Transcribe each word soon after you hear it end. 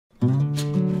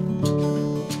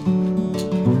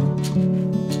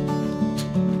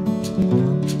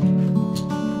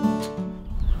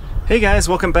Hey guys,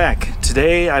 welcome back.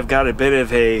 Today I've got a bit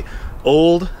of a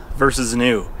old versus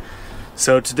new.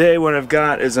 So today what I've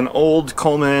got is an old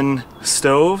Coleman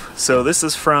stove. So this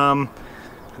is from,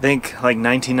 I think, like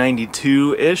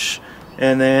 1992-ish,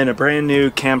 and then a brand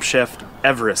new Camp Chef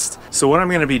Everest. So what I'm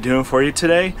going to be doing for you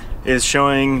today is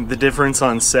showing the difference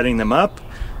on setting them up,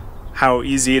 how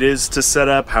easy it is to set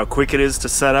up, how quick it is to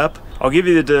set up. I'll give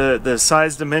you the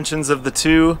size dimensions of the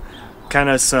two, kind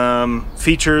of some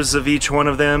features of each one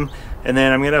of them, and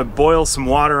then I'm gonna boil some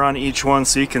water on each one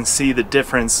so you can see the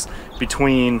difference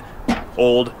between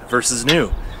old versus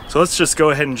new. So let's just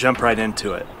go ahead and jump right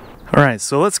into it. Alright,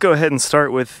 so let's go ahead and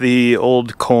start with the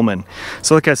old Coleman.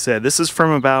 So like I said, this is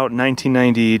from about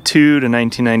 1992 to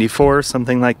 1994,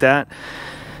 something like that.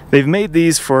 They've made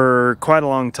these for quite a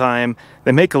long time.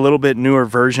 They make a little bit newer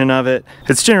version of it.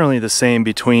 It's generally the same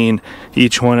between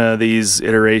each one of these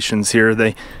iterations here.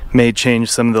 They may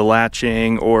change some of the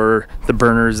latching or the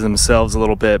burners themselves a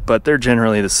little bit, but they're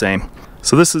generally the same.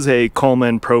 So this is a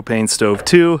Coleman propane stove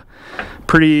 2.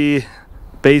 Pretty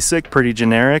basic, pretty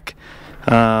generic.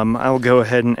 I'll go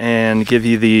ahead and give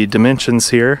you the dimensions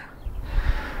here.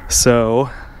 So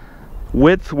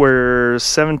width, we're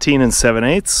 17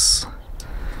 7/8.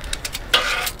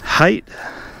 Height,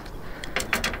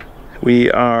 we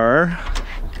are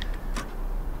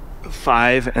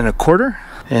 5 1/4,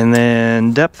 and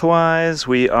then depth wise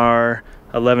we are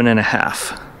 11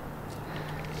 1/2.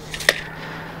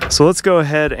 So let's go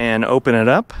ahead and open it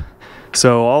up.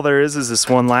 So all there is this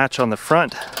one latch on the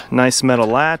front, nice metal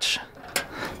latch,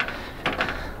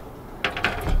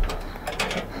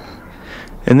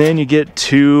 and then you get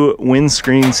two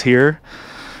windscreens here.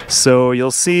 So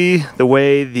you'll see the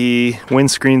way the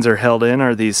windscreens are held in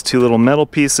are these two little metal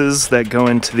pieces that go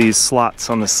into these slots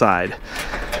on the side.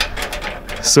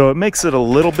 So it makes it a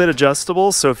little bit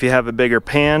adjustable, so if you have a bigger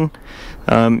pan,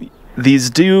 these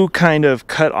do kind of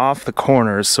cut off the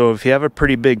corners. So if you have a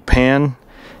pretty big pan,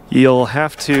 you'll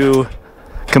have to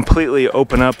completely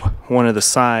open up one of the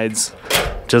sides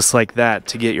just like that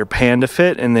to get your pan to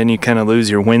fit, and then you kind of lose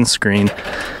your windscreen.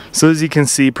 So as you can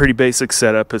see, pretty basic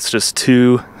setup. It's just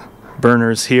two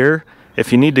burners here.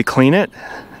 If you need to clean it,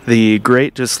 the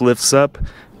grate just lifts up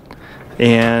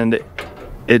and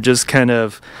it just kind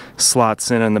of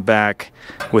slots in the back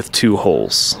with two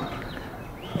holes.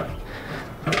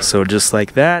 So just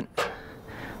like that.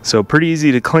 So pretty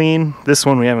easy to clean. This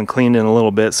one we haven't cleaned in a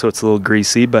little bit, so it's a little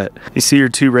greasy, but you see your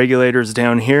two regulators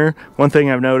down here. One thing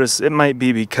I've noticed, it might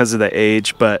be because of the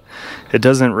age, but it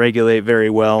doesn't regulate very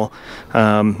well.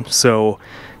 So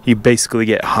you basically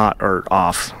get hot or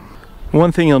off.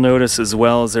 One thing you'll notice as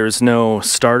well is there's no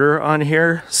starter on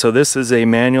here. So this is a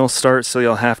manual start, so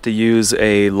you'll have to use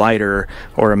a lighter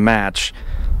or a match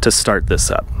to start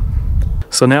this up.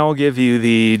 So now I'll give you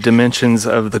the dimensions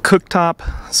of the cooktop.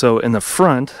 So in the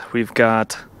front, we've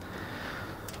got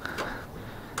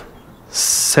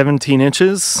 17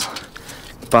 inches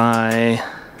by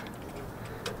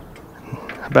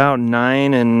about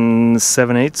 9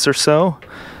 7/8 or so.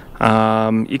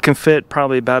 You can fit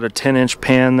probably about a 10-inch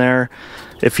pan there.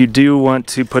 If you do want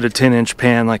to put a 10-inch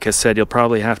pan, like I said, you'll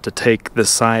probably have to take the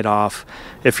side off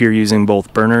if you're using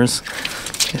both burners,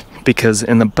 because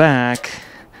in the back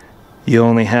you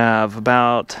only have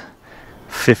about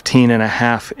 15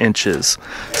 1/2 inches.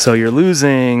 So you're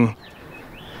losing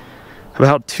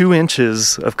about 2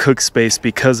 inches of cook space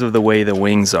because of the way the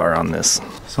wings are on this.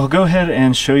 So I'll go ahead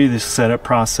and show you the setup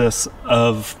process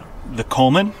of the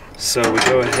Coleman. So we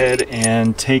go ahead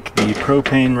and take the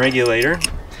propane regulator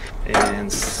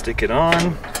and stick it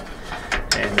on,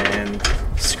 and then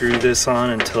screw this on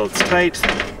until it's tight.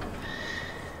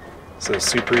 So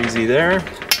super easy there.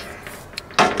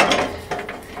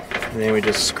 And then we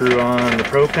just screw on the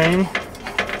propane.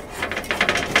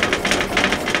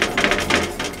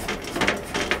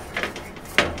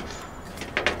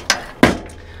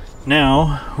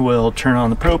 Now we'll turn on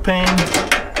the propane.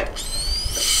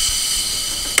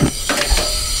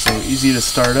 So easy to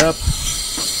start up.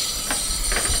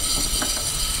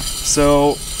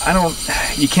 So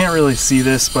you can't really see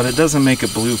this, but it doesn't make a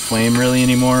blue flame really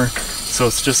anymore. So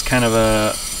it's just kind of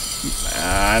a,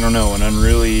 I don't know, an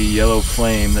unruly yellow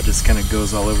flame that just kind of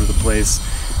goes all over the place,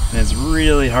 and it's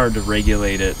really hard to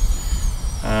regulate it.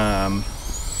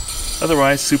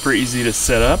 Otherwise, super easy to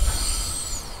set up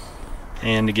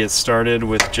and to get started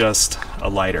with just a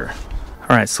lighter.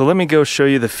 Alright, so let me go show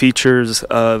you the features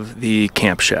of the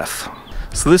Camp Chef.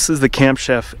 So this is the Camp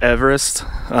Chef Everest.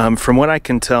 From what I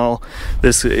can tell,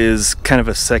 this is kind of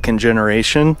a second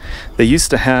generation. They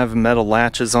used to have metal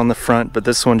latches on the front, but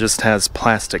this one just has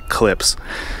plastic clips.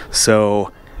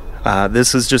 So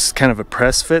This is just kind of a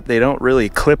press fit. They don't really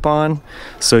clip on,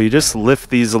 so you just lift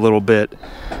these a little bit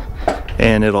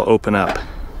and it'll open up.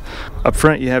 Up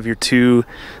front you have your two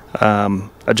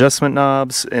adjustment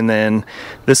knobs, and then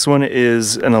this one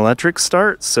is an electric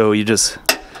start, so you just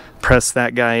press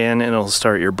that guy in and it'll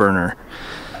start your burner.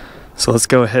 So let's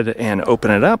go ahead and open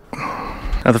it up.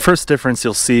 Now the first difference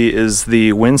you'll see is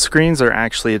the windscreens are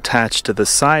actually attached to the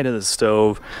side of the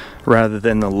stove rather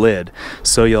than the lid.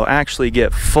 So you'll actually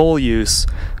get full use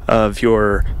of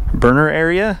your burner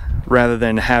area rather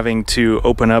than having to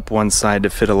open up one side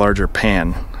to fit a larger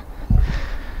pan.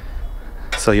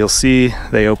 So you'll see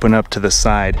they open up to the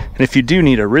side. And if you do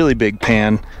need a really big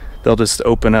pan, they'll just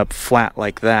open up flat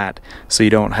like that, so you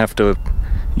don't have to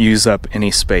use up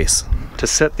any space. To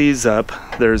set these up,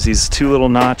 there's these two little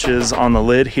notches on the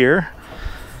lid here,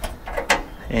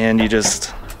 and you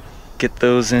just get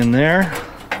those in there.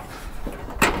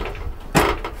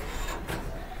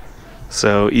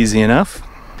 So easy enough.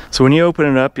 So when you open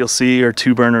it up, you'll see your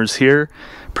two burners here.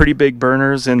 Pretty big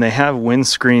burners, and they have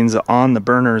windscreens on the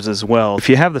burners as well. If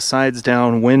you have the sides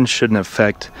down, wind shouldn't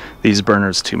affect these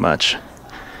burners too much.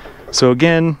 So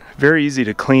again, very easy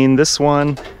to clean. This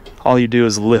one, all you do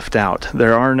is lift out.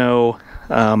 There are no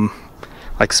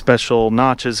like special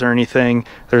notches or anything.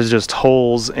 There's just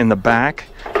holes in the back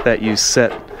that you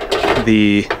set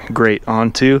the grate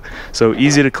onto. So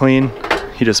easy to clean.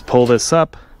 You just pull this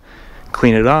up,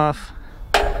 clean it off,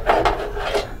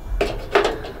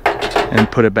 and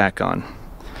put it back on.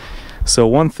 So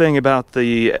one thing about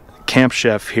the Camp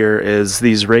Chef here is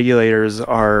these regulators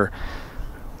are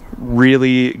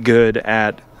really good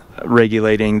at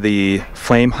regulating the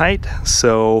flame height,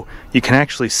 so you can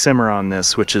actually simmer on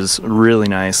this, which is really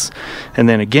nice. And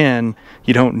then again,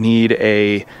 you don't need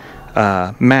a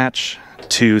match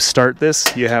to start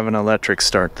this. You have an electric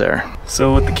start there.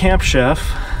 So with the Camp Chef,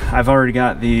 I've already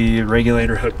got the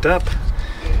regulator hooked up,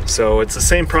 so it's the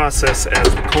same process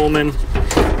as the Coleman.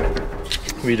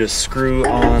 We just screw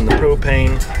on the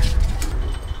propane.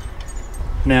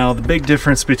 Now the big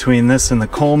difference between this and the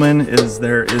Coleman is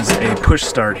there is a push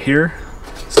start here.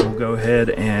 So we'll go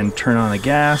ahead and turn on the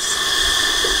gas,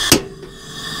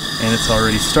 and it's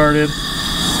already started.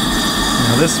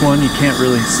 Now this one, you can't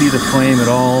really see the flame at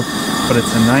all, but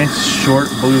it's a nice short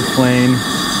blue flame,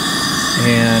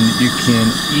 and you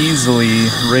can easily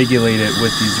regulate it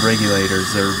with these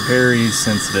regulators. They're very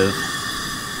sensitive.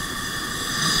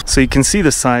 So you can see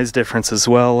the size difference as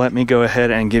well. Let me go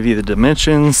ahead and give you the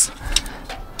dimensions.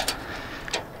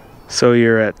 So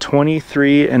you're at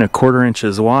 23¼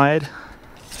 inches wide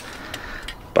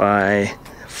by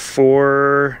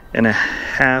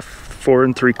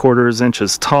 4¾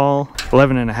 inches tall,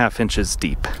 11½ inches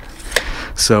deep.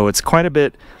 So it's quite a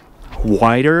bit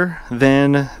wider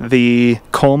than the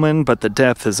Coleman, but the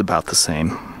depth is about the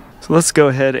same. So let's go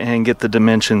ahead and get the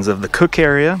dimensions of the cook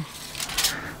area.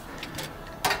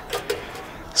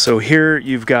 So here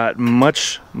you've got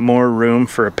much more room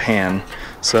for a pan.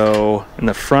 So in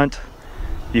the front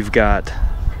you've got,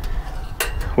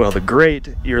 well, the grate,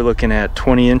 you're looking at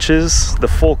 20 inches. The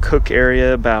full cook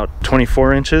area about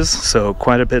 24 inches, so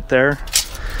quite a bit there.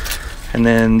 And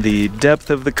then the depth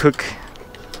of the cook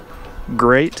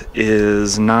grate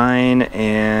is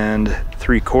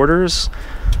 9¾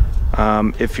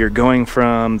 If you're going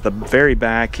from the very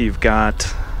back, you've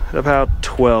got about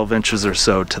 12 inches or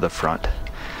so to the front.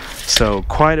 So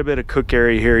quite a bit of cook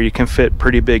area here. You can fit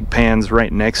pretty big pans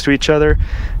right next to each other.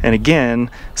 And again,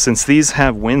 since these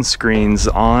have windscreens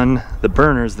on the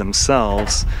burners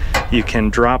themselves, you can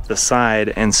drop the side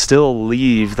and still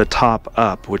leave the top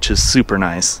up, which is super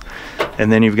nice. And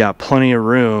then you've got plenty of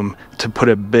room to put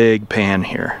a big pan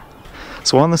here.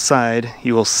 So on the side,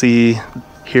 you will see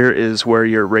here is where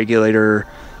your regulator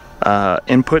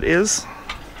input is.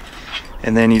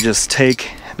 And then you just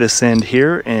take this end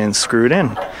here and screw it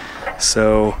in.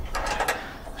 So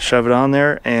shove it on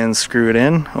there and screw it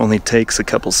in. Only takes a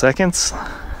couple seconds.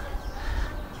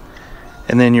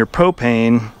 And then your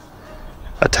propane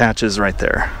attaches right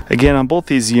there. Again, on both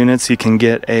these units you can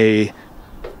get a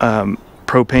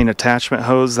propane attachment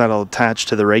hose that'll attach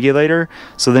to the regulator,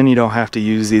 so then you don't have to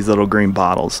use these little green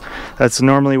bottles. That's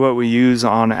normally what we use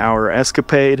on our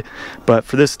Escapade, but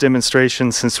for this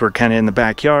demonstration, since we're kind of in the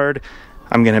backyard,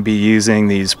 I'm going to be using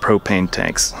these propane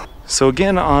tanks. So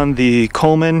again, on the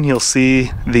Coleman, you'll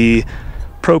see the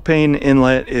propane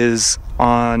inlet is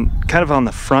on kind of on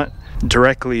the front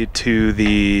directly to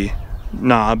the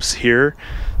knobs here.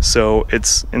 So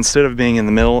it's, instead of being in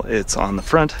the middle, it's on the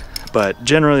front, but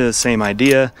generally the same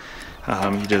idea.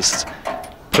 You just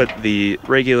put the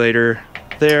regulator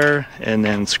there and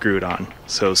then screw it on.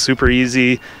 So super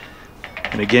easy.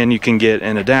 And again, you can get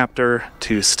an adapter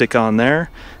to stick on there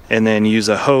and then use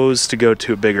a hose to go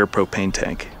to a bigger propane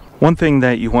tank. One thing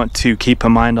that you want to keep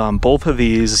in mind on both of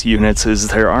these units is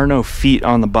there are no feet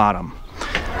on the bottom.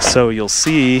 So you'll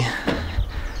see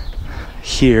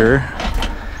here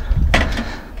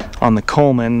on the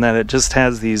Coleman that it just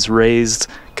has these raised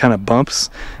kind of bumps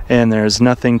and there's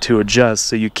nothing to adjust,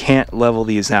 so you can't level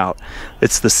these out.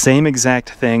 It's the same exact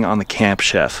thing on the Camp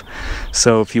Chef.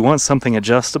 So if you want something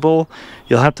adjustable,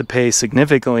 you'll have to pay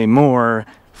significantly more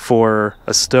for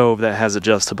a stove that has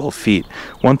adjustable feet.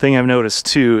 One thing I've noticed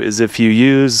too is if you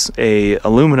use a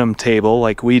aluminum table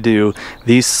like we do,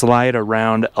 these slide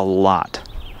around a lot.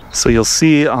 So you'll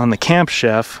see on the Camp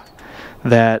Chef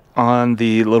that on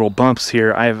the little bumps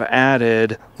here, I've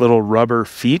added little rubber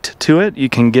feet to it. You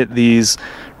can get these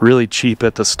really cheap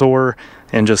at the store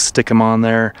and just stick them on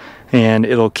there, and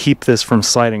it'll keep this from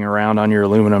sliding around on your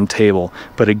aluminum table.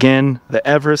 But again, the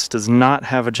Everest does not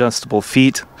have adjustable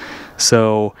feet,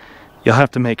 so you'll have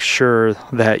to make sure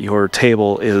that your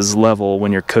table is level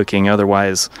when you're cooking.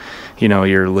 Otherwise, you know,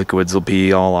 your liquids will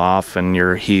be all off and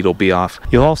your heat will be off.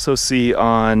 You'll also see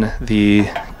on the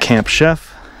Camp Chef,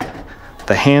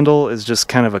 the handle is just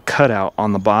kind of a cutout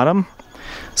on the bottom,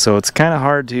 so it's kind of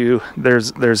hard to,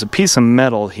 there's a piece of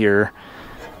metal here,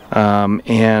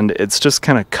 and it's just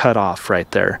kind of cut off right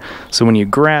there. So when you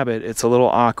grab it, it's a little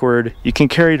awkward. You can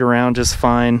carry it around just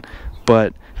fine,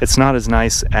 but it's not as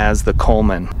nice as the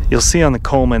Coleman. You'll see on the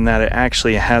Coleman that it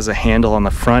actually has a handle on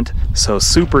the front, so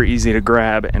super easy to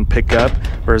grab and pick up,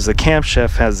 whereas the Camp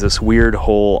Chef has this weird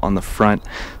hole on the front.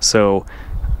 So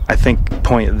I think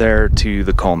point there to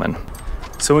the Coleman.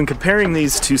 So when comparing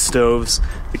these two stoves,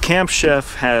 the Camp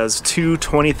Chef has two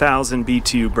 20,000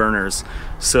 BTU burners.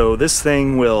 So this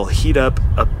thing will heat up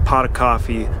a pot of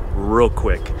coffee real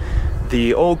quick.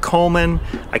 The old Coleman,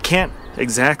 I can't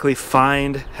exactly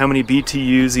find how many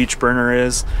BTUs each burner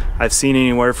is. I've seen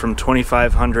anywhere from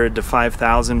 2,500 to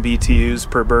 5,000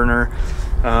 BTUs per burner.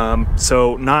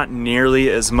 So not nearly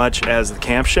as much as the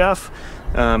Camp Chef.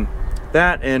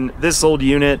 That and this old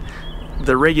unit,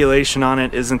 the regulation on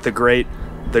it isn't the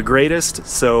greatest,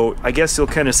 so I guess you'll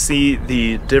kind of see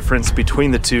the difference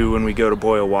between the two when we go to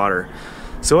boil water.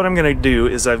 So what I'm going to do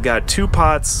is I've got two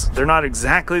pots. They're not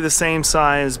exactly the same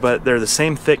size, but they're the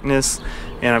same thickness,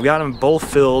 and I've got them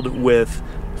both filled with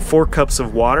 4 cups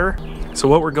of water. So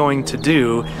what we're going to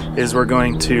do is we're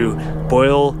going to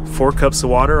boil 4 cups of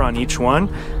water on each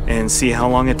one and see how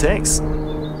long it takes.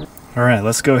 All right,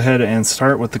 let's go ahead and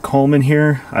start with the Coleman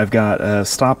here. I've got a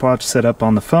stopwatch set up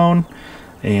on the phone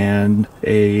and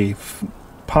a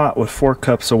pot with 4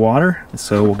 cups of water,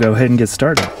 so we'll go ahead and get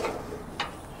started.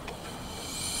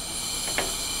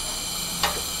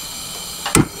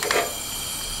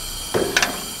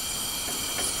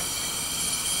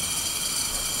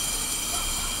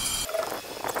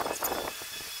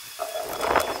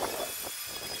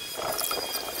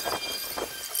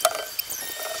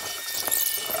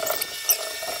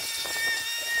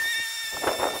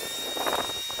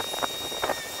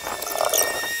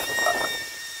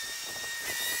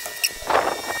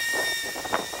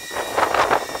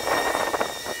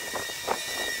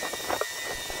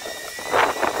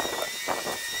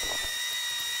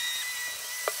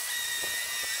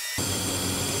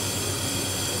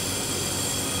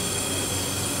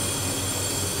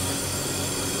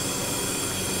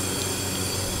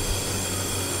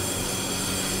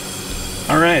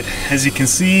 Alright, as you can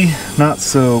see, not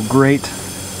so great.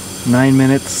 9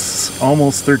 minutes,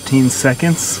 almost 13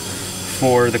 seconds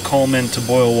for the Coleman to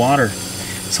boil water.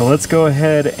 So let's go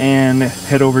ahead and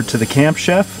head over to the Camp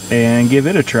Chef and give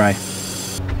it a try.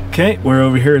 Okay, we're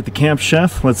over here at the Camp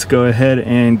Chef. Let's go ahead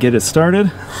and get it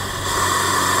started.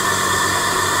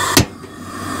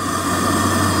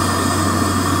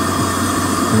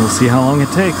 And we'll see how long it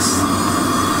takes.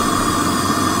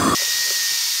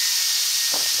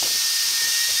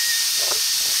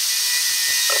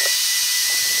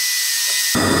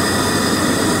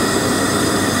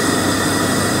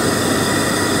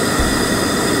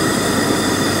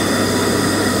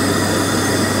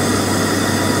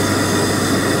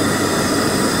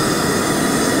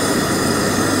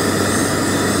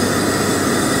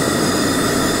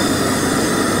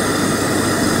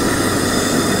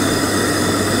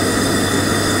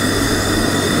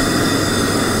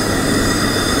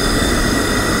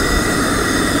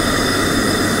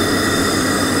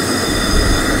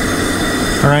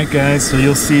 Alright guys, so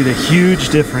you'll see the huge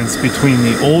difference between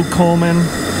the old Coleman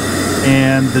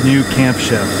and the new Camp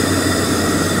Chef.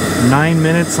 9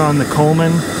 minutes on the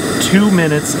Coleman, 2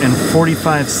 minutes and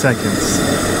 45 seconds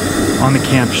on the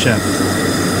Camp Chef.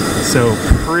 So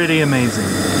pretty amazing.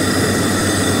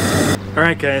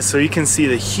 Alright guys, so you can see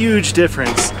the huge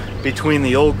difference between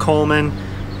the old Coleman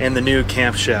and the new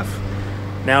Camp Chef.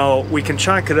 Now we can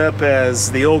chalk it up as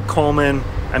the old Coleman.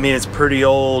 I mean, it's pretty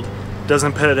old,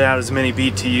 doesn't put out as many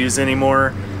BTUs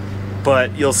anymore,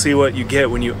 but you'll see what you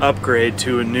get when you upgrade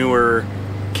to a newer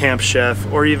Camp Chef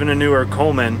or even a newer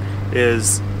Coleman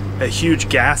is a huge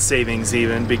gas savings,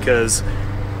 even because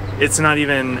it's not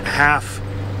even half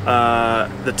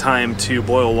the time to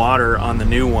boil water on the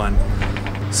new one.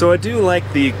 So I do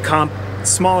like the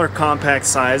smaller compact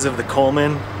size of the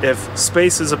Coleman. If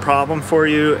space is a problem for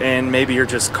you and maybe you're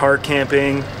just car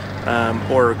camping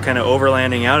or kind of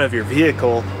overlanding out of your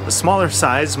vehicle, the smaller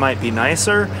size might be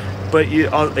nicer, but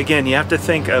again, you have to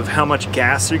think of how much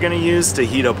gas you're going to use to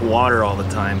heat up water all the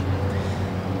time.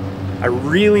 I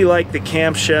really like the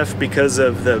Camp Chef because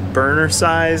of the burner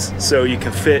size, so you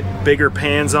can fit bigger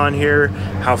pans on here,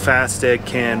 how fast it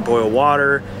can boil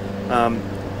water.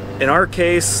 In our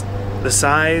case, the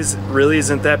size really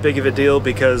isn't that big of a deal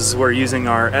because we're using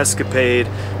our Escapade,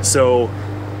 so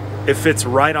it fits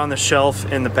right on the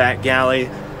shelf in the back galley.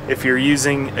 If you're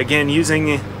using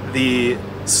the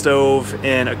stove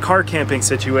in a car camping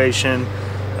situation,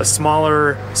 a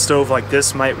smaller stove like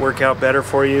this might work out better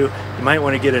for you. You might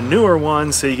want to get a newer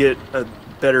one so you get a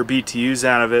better BTUs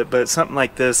out of it, but something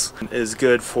like this is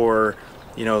good for,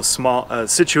 you know, small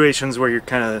situations where you're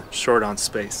kind of short on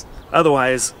space.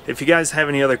 Otherwise, if you guys have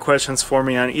any other questions for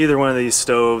me on either one of these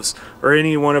stoves or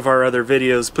any one of our other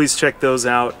videos, please check those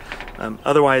out.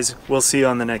 Otherwise, we'll see you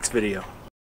on the next video.